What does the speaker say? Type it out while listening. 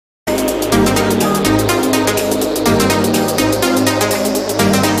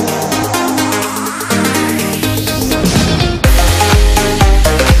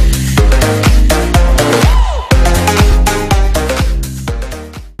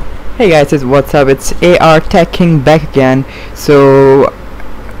Hey guys, what's up? It's AR Tech King back again. So,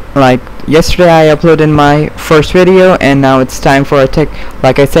 like yesterday I uploaded my first video and now it's time for a tech,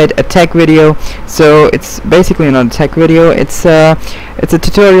 like I said, a tech video. So it's basically not a tech video, it's a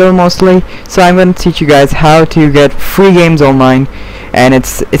tutorial mostly. So I'm going to teach you guys how to get free games online, and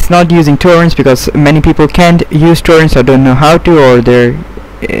it's not using torrents because many people can't use torrents or don't know how to, or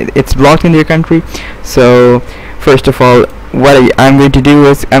it's blocked in their country. So first of all, what I'm going to do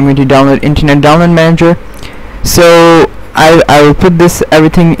is I'm going to download Internet Download Manager. So I will put this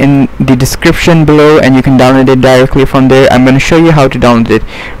everything in the description below and you can download it directly from there. I'm going to show you how to download it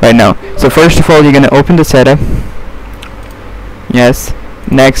right now. So first of all, you're going to open the setup. Yes,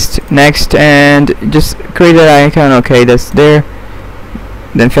 next, and just create an icon. Okay, that's there,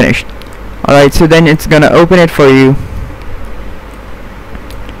 then finished. Alright, so then it's going to open it for you.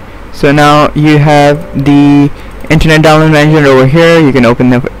 So now you have the Internet Download Manager over here. You can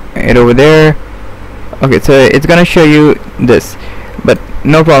open it over there. Okay, so it's gonna show you this, but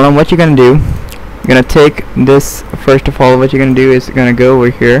no problem. What you're gonna do, you're gonna take this. First of all, what you're gonna do is you're gonna go over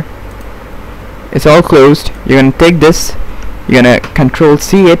here. It's all closed. You're gonna take this, you're gonna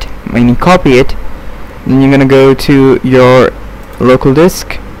Control-C it, meaning copy it. Then you're gonna go to your local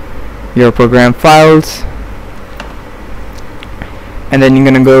disk, your program files, and then you're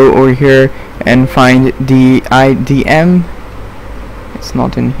gonna go over here and find the IDM. It's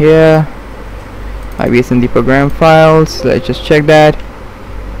not in here. Maybe it's in the program files. Let's just check that.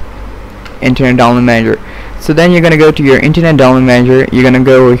 Internet Download Manager. So then you're gonna go to your Internet Download Manager. You're gonna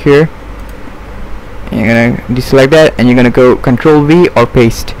go over here. You're gonna deselect that, and you're gonna go Control-V or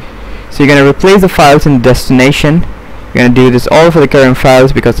paste. So you're gonna replace the files in the destination. You're gonna do this all for the current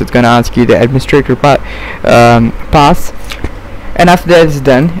files because it's gonna ask you the administrator pass. And after that is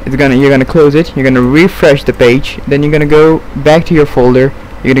done, you're gonna close it. You're gonna refresh the page. Then you're gonna go back to your folder.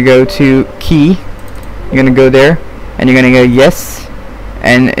 You're gonna go to key. You're gonna go there, and you're gonna go yes.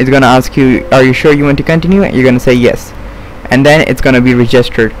 And it's gonna ask you, are you sure you want to continue? You're gonna say yes, and then it's gonna be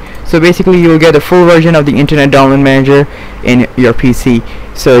registered. So basically, you will get a full version of the Internet Download Manager in your PC.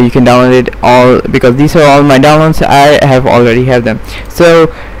 So you can download it all, because these are all my downloads. I already have them. So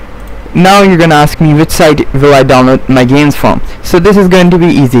now you're gonna ask me which site will I download my games from. So this is going to be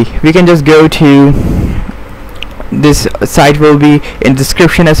easy. We can just go to this site, will be in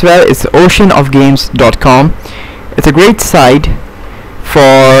description as well. It's oceanofgames.com. It's a great site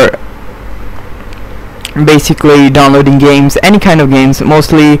for basically downloading games, any kind of games,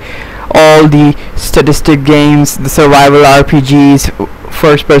 mostly all the statistic games, the survival RPGs,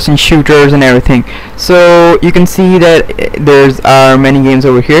 first person shooters and everything. So you can see that there's many games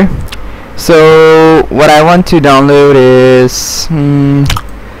over here. So what I want to download is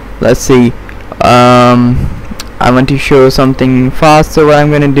let's see, I want to show something fast. So what I'm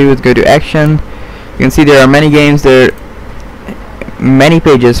going to do is go to action. You can see there are many games, there are many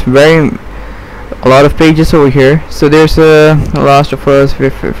pages, a lot of pages over here. So there's Last of Us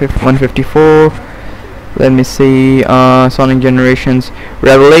 154. Let me see, Sonic Generations,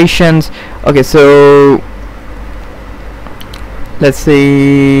 Revelations. Okay, so let's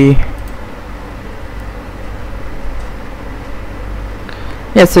see.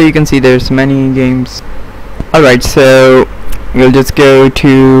 Yeah, so you can see there's many games. Alright, so we'll just go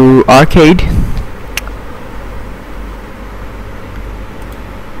to arcade.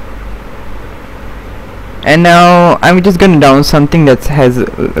 And now I'm just gonna download something that has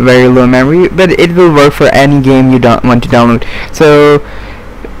very low memory, but it will work for any game you don't want to download. So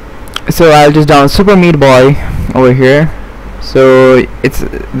I'll just download Super Meat Boy over here. So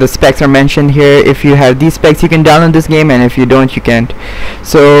the specs are mentioned here. If you have these specs, you can download this game, and if you don't, you can't.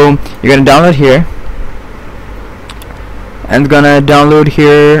 So you're gonna download here, and it's gonna download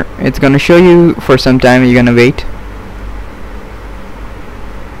here. It's gonna show you for some time. You're gonna wait.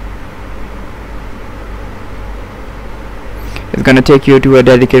 It's gonna take you to a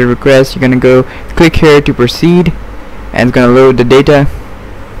dedicated request. You're gonna go click here to proceed, and it's gonna load the data.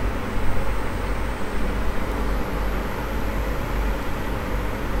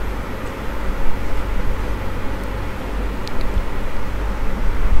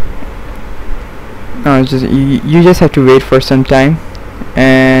 No, it's just you just have to wait for some time.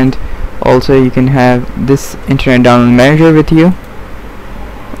 And also you can have this Internet Download Manager with you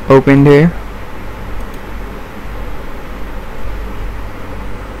open there.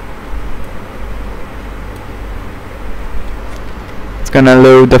 It's gonna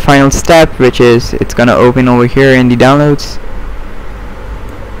load the final step, which is it's gonna open over here in the downloads.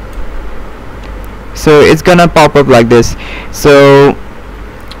 So it's gonna pop up like this. So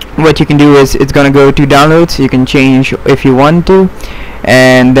what you can do is it's gonna go to downloads. You can change if you want to,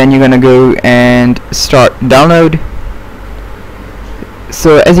 and then you're gonna go and start download.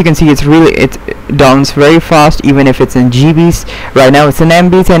 So as you can see, it downloads very fast, even if it's in GBs. Right now it's in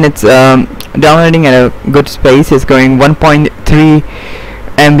MBs, and it's downloading at a good space. It's going 1.3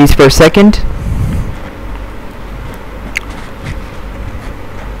 MBs per second.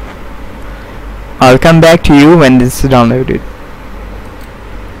 I'll come back to you when this is downloaded.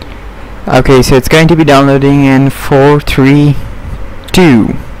 Okay, so it's going to be downloading in 4, 3,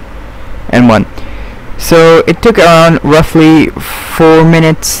 2, and 1. So it took around roughly 4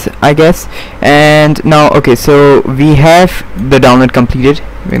 minutes, I guess. And now, okay, so we have the download completed.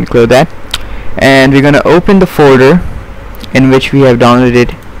 We're gonna close that, and we're gonna open the folder in which we have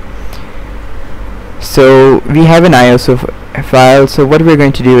downloaded. So we have an ISO file. So what we're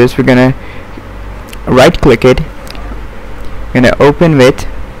going to do is we're gonna right click it, gonna open with,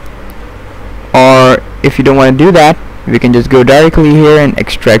 or if you don't want to do that, we can just go directly here and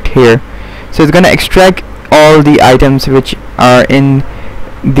extract here. So it's gonna extract all the items which are in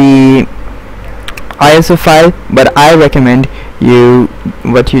the ISO file, but I recommend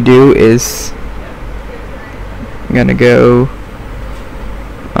what you do is I'm gonna go,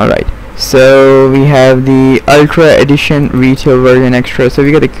 alright, so we have the Ultra Edition Retail version extra. So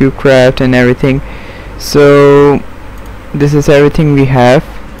we got the CubeCraft and everything. So this is everything we have.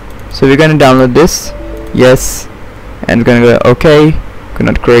 So we're gonna download this, yes, and we're gonna go okay,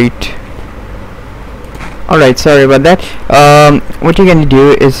 cannot create. Alright, sorry about that. What you're going to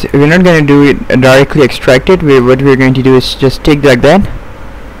do is, we're not going to do it directly extract it. What we're going to do is just take like that.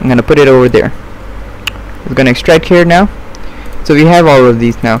 I'm going to put it over there. We're going to extract here now. So we have all of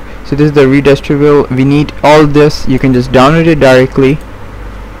these now. So this is the redistributable. We need all this. You can just download it directly.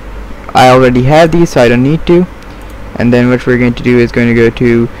 I already have these, so I don't need to. And then what we're going to do is going to go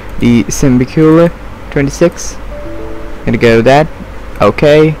to the Symbicula 26. Going to go that.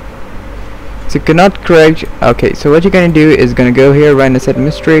 Okay. So cannot correct. Okay, so what you're gonna do is gonna go here, run as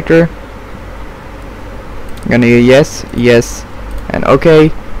administrator. Gonna go yes, yes, and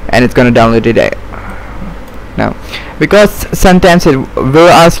okay, and it's gonna download it now. Because sometimes it will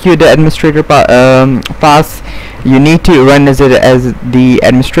ask you the administrator pass, you need to run as the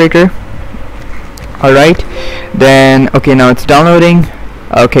administrator. Alright, then okay, now it's downloading.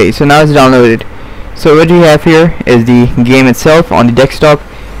 Okay, so now it's downloaded. So what we have here is the game itself on the desktop.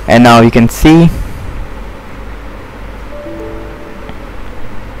 And now you can see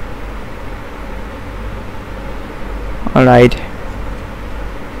alright,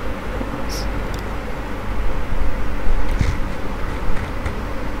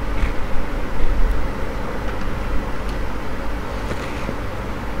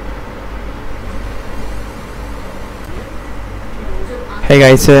 hey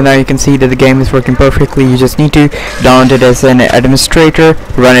guys, so now you can see that the game is working perfectly. You just need to download it as an administrator,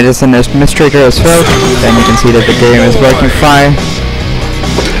 run it as an administrator as well, then you can see that the game is working fine.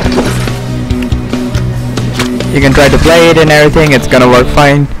 You can try to play it and everything, it's gonna work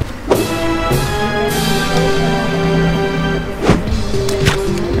fine.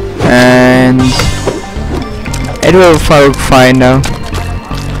 And it will work fine now.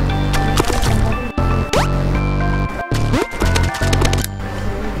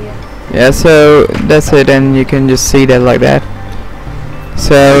 Yeah, so that's it, and you can just see that like that.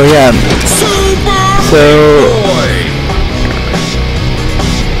 So yeah,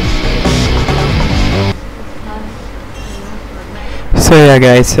 so yeah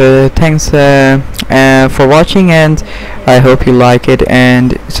guys, so thanks for watching, and I hope you like it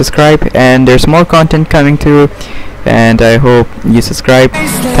and subscribe, and there's more content coming through, and I hope you subscribe.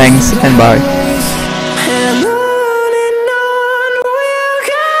 Thanks and bye.